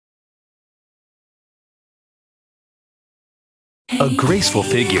A graceful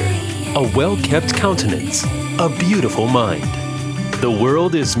figure, a well-kept countenance, a beautiful mind. The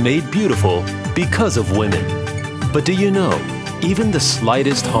world is made beautiful because of women. But do you know, even the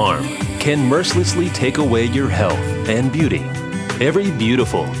slightest harm can mercilessly take away your health and beauty. Every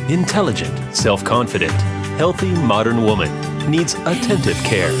beautiful, intelligent, self-confident, healthy modern woman needs attentive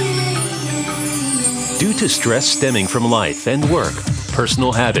care. Due to stress stemming from life and work,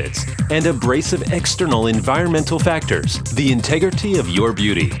 personal habits, and abrasive external environmental factors, the integrity of your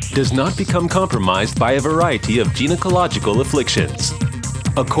beauty does not become compromised by a variety of gynecological afflictions.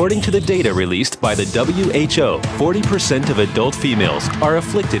 According to the data released by the WHO, 40% of adult females are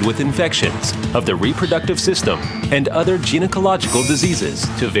afflicted with infections of the reproductive system and other gynecological diseases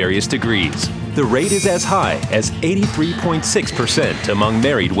to various degrees. The rate is as high as 83.6% among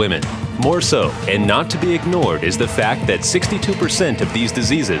married women. More so, and not to be ignored, is the fact that 62% of these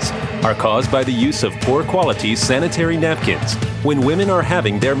diseases are caused by the use of poor quality sanitary napkins when women are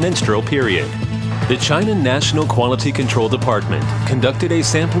having their menstrual period. The China National Quality Control Department conducted a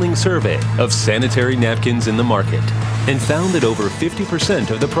sampling survey of sanitary napkins in the market and found that over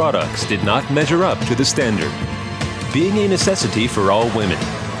 50% of the products did not measure up to the standard. Being a necessity for all women,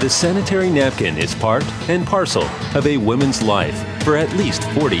 the sanitary napkin is part and parcel of a woman's life for at least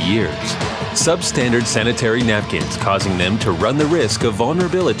 40 years. Substandard sanitary napkins causing them to run the risk of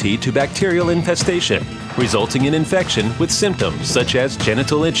vulnerability to bacterial infestation, resulting in infection with symptoms such as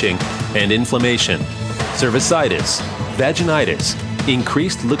genital itching and inflammation, cervicitis, vaginitis,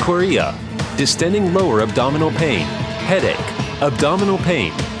 increased leukorrhea, distending lower abdominal pain, headache, abdominal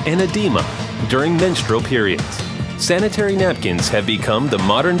pain, and edema during menstrual periods. Sanitary napkins have become the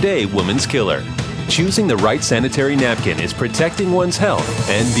modern-day woman's killer. Choosing the right sanitary napkin is protecting one's health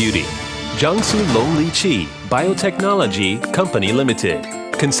and beauty. Jiangsu Longrich Biotechnology Company Limited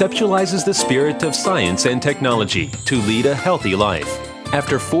conceptualizes the spirit of science and technology to lead a healthy life.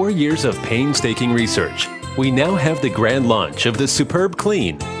 After 4 years of painstaking research, we now have the grand launch of the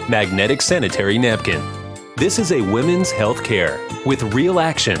superbklean magnetic sanitary napkin. This is a women's health care with real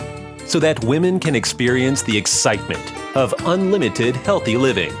action, so that women can experience the excitement of unlimited healthy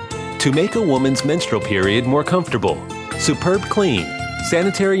living. To make a woman's menstrual period more comfortable, superbklean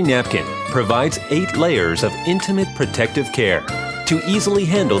sanitary napkin provides 8 layers of intimate protective care to easily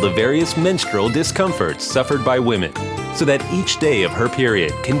handle the various menstrual discomforts suffered by women, so that each day of her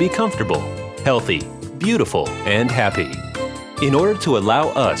period can be comfortable, healthy, beautiful, and happy. In order to allow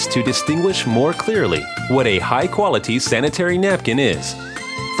us to distinguish more clearly what a high-quality sanitary napkin is,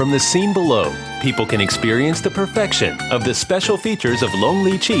 from the scene below, people can experience the perfection of the special features of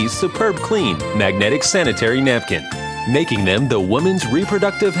Longlich's superbklean magnetic sanitary napkin, making them the woman's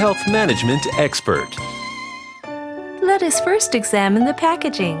reproductive health management expert. Let us first examine the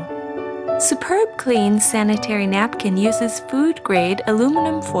packaging. superbklean sanitary napkin uses food-grade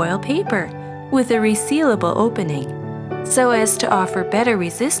aluminum foil paper with a resealable opening, so as to offer better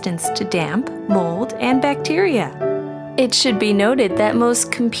resistance to damp, mold, and bacteria. It should be noted that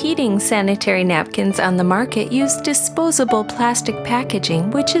most competing sanitary napkins on the market use disposable plastic packaging,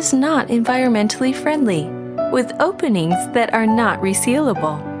 which is not environmentally friendly, with openings that are not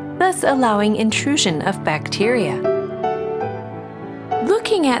resealable, thus allowing intrusion of bacteria.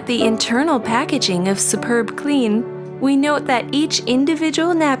 Looking at the internal packaging of superbklean, we note that each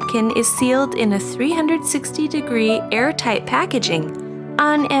individual napkin is sealed in a 360-degree airtight packaging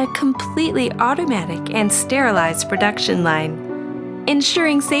on a completely automatic and sterilized production line,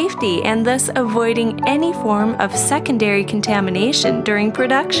 ensuring safety and thus avoiding any form of secondary contamination during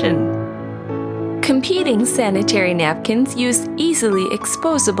production. Competing sanitary napkins use easily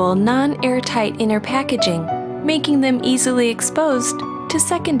exposable non-airtight inner packaging, making them easily exposed to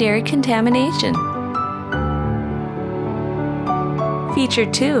secondary contamination.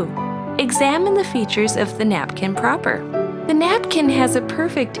 Feature 2. Examine the features of the napkin proper. The napkin has a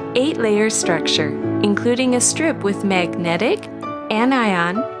perfect 8-layer structure, including a strip with magnetic,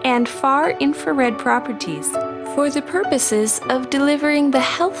 anion, and far-infrared properties for the purposes of delivering the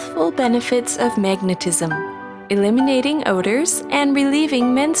healthful benefits of magnetism, eliminating odors, and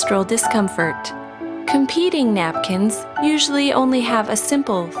relieving menstrual discomfort. Competing napkins usually only have a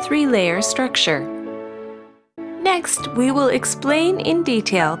simple 3-layer structure. Next, we will explain in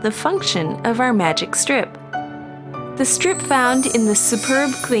detail the function of our magic strip. The strip found in the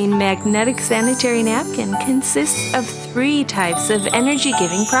superbklean magnetic sanitary napkin consists of 3 types of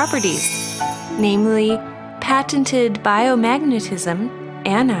energy-giving properties, namely patented biomagnetism,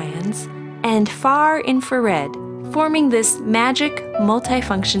 anions, and far infrared, forming this magic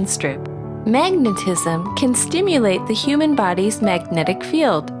multifunction strip. Magnetism can stimulate the human body's magnetic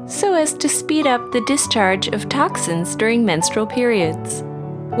field so as to speed up the discharge of toxins during menstrual periods.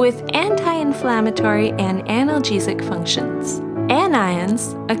 With anti-inflammatory and analgesic functions,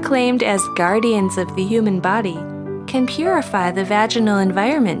 anions, acclaimed as guardians of the human body, can purify the vaginal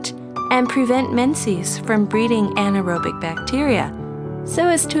environment and prevent menses from breeding anaerobic bacteria, so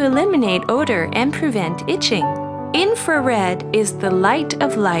as to eliminate odor and prevent itching. Infrared is the light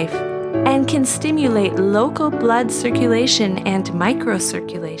of life and can stimulate local blood circulation and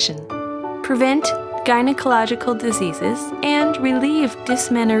microcirculation, prevent gynecological diseases, and relieve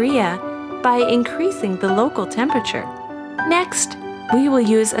dysmenorrhea by increasing the local temperature. Next, we will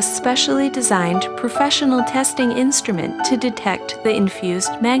use a specially designed professional testing instrument to detect the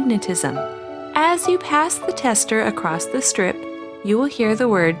infused magnetism. As you pass the tester across the strip, you will hear the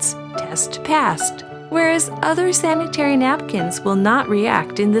words, "Test passed," whereas other sanitary napkins will not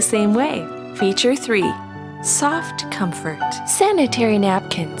react in the same way. Feature 3. Soft comfort. Sanitary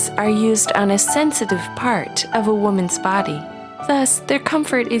napkins are used on a sensitive part of a woman's body. Thus, their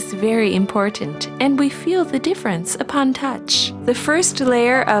comfort is very important, and we feel the difference upon touch. The first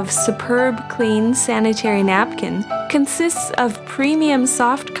layer of SuperbKlean sanitary napkin consists of premium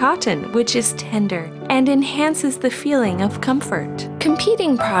soft cotton, which is tender and enhances the feeling of comfort.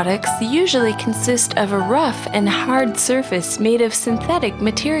 Competing products usually consist of a rough and hard surface made of synthetic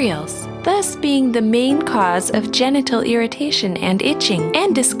materials, thus being the main cause of genital irritation and itching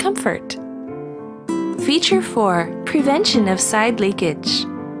and discomfort. Feature 4. Prevention of side leakage.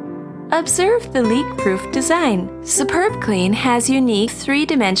 Observe the leak-proof design. SuperbKlean has unique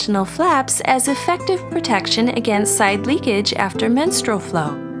three-dimensional flaps as effective protection against side leakage after menstrual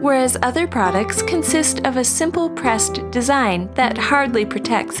flow, whereas other products consist of a simple pressed design that hardly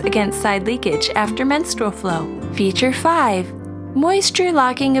protects against side leakage after menstrual flow. Feature 5.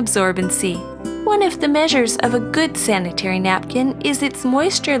 Moisture-locking absorbency. One of the measures of a good sanitary napkin is its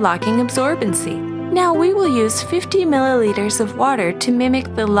moisture-locking absorbency. Now we will use 50 milliliters of water to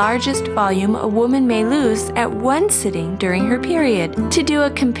mimic the largest volume a woman may lose at one sitting during her period to do a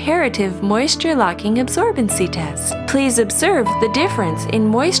comparative moisture-locking absorbency test. Please observe the difference in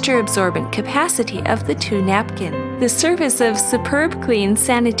moisture-absorbent capacity of the two napkins. The surface of SuperbKlean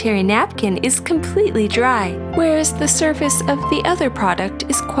sanitary napkin is completely dry, whereas the surface of the other product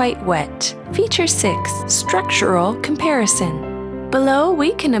is quite wet. Feature 6. Structural comparison. Below,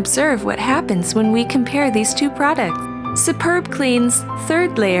 we can observe what happens when we compare these two products. SuperbKlean's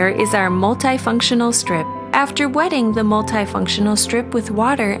third layer is our multifunctional strip. After wetting the multifunctional strip with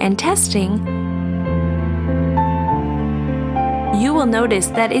water and testing, you will notice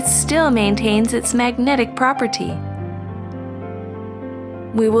that it still maintains its magnetic property.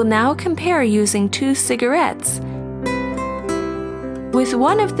 We will now compare using two cigarettes, with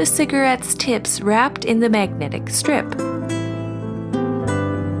one of the cigarette's tips wrapped in the magnetic strip.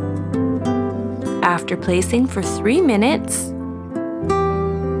 After placing for 3 minutes,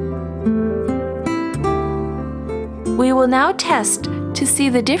 we will now test to see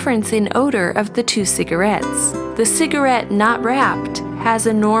the difference in odor of the two cigarettes. The cigarette not wrapped has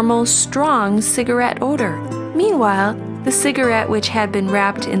a normal, strong cigarette odor. Meanwhile, the cigarette which had been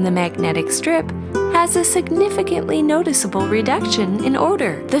wrapped in the magnetic strip has a significantly noticeable reduction in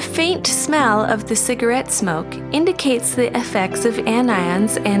odor. The faint smell of the cigarette smoke indicates the effects of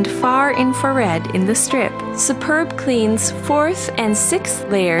anions and far infrared in the strip. SuperbKlean's fourth and sixth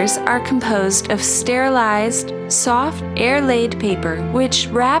layers are composed of sterilized, soft, air-laid paper, which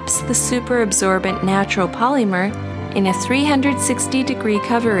wraps the superabsorbent natural polymer in a 360-degree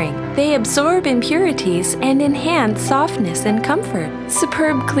covering. They absorb impurities and enhance softness and comfort.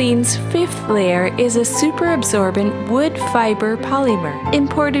 SuperbKlean's fifth layer is a superabsorbent wood fiber polymer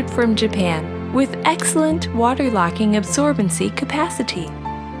imported from Japan with excellent water-locking absorbency capacity.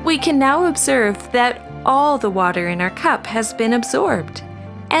 We can now observe that all the water in our cup has been absorbed.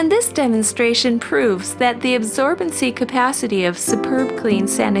 And this demonstration proves that the absorbency capacity of SuperbKlean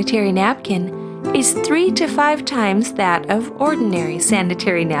sanitary napkin is 3 to 5 times that of ordinary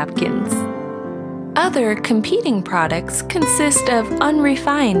sanitary napkins. Other competing products consist of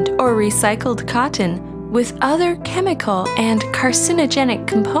unrefined or recycled cotton with other chemical and carcinogenic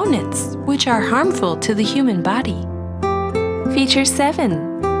components which are harmful to the human body. Feature 7.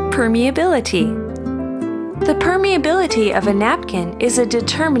 Permeability. The permeability of a napkin is a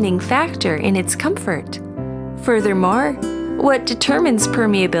determining factor in its comfort. Furthermore, what determines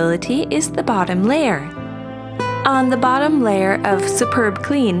permeability is the bottom layer. On the bottom layer of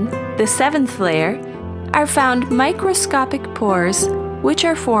SuperbKlean, the seventh layer, are found microscopic pores which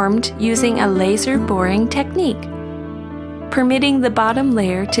are formed using a laser boring technique. permitting the bottom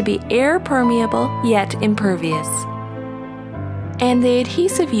layer to be air permeable yet impervious. And the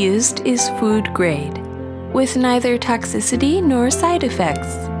adhesive used is food grade, with neither toxicity nor side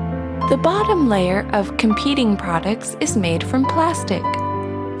effects. The bottom layer of competing products is made from plastic,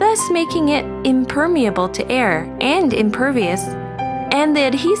 thus making it impermeable to air and impervious, and the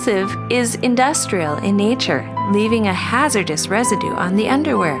adhesive is industrial in nature, leaving a hazardous residue on the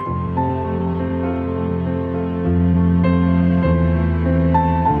underwear.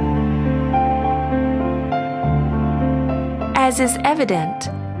 As is evident,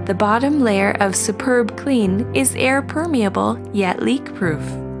 the bottom layer of Superb Clean is air permeable yet leak-proof.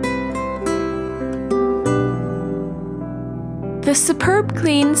 The Superb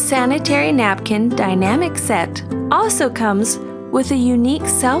Clean Sanitary Napkin Dynamic Set also comes with a unique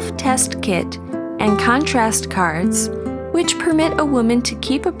self-test kit and contrast cards, which permit a woman to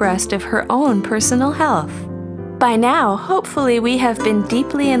keep abreast of her own personal health. By now, hopefully we have been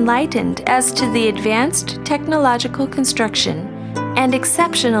deeply enlightened as to the advanced technological construction and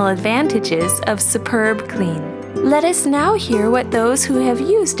exceptional advantages of Superb Clean. Let us now hear what those who have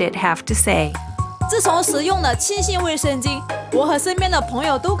used it have to say. 自从使用了清新卫生巾，我和身边的朋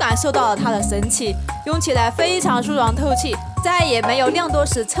友都感受到了它的神奇，用起来非常舒爽透气，再也没有量多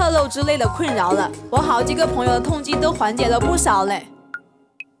时侧漏之类的困扰了。我好几个朋友的痛经都缓解了不少嘞。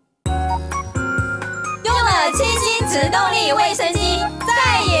用了清新直动力卫生巾，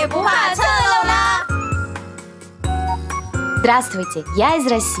再也不怕侧漏啦！ Здравствуйте, я из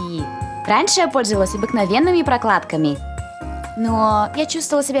России. Раньше я пользовалась обыкновенными прокладками, но я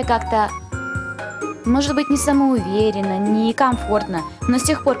чувствовала себя как-то, может быть, не самоуверенно, не комфортно. Но с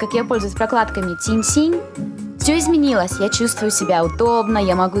тех пор, как я пользуюсь прокладками Тинь-Синь, все изменилось. Я чувствую себя удобно,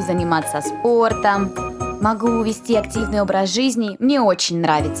 я могу заниматься спортом, могу вести активный образ жизни. Мне очень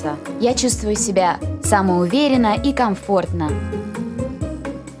нравится. Я чувствую себя самоуверенно и комфортно.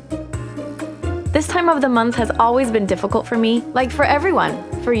 This time of the month has always been difficult for me, like for everyone,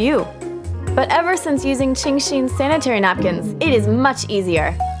 for you. But ever since using Qingxin sanitary napkins, it is much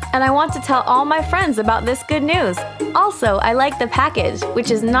easier. And I want to tell all my friends about this good news. Also, I like the package,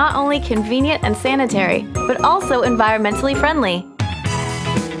 which is not only convenient and sanitary, but also environmentally friendly.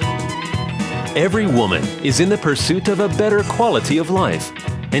 Every woman is in the pursuit of a better quality of life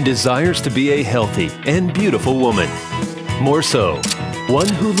and desires to be a healthy and beautiful woman. More so, one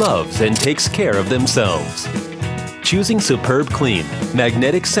who loves and takes care of themselves. Choosing Superb Clean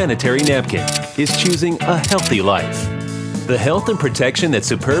Magnetic Sanitary Napkin is choosing a healthy life. The health and protection that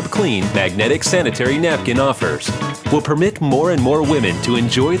Superb Clean Magnetic Sanitary Napkin offers will permit more and more women to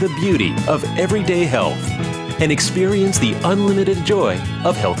enjoy the beauty of everyday health and experience the unlimited joy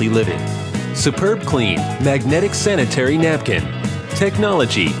of healthy living. Superb Clean Magnetic Sanitary Napkin.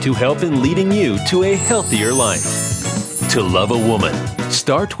 Technology to help in leading you to a healthier life. To love a woman,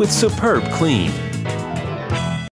 start with Superb Clean.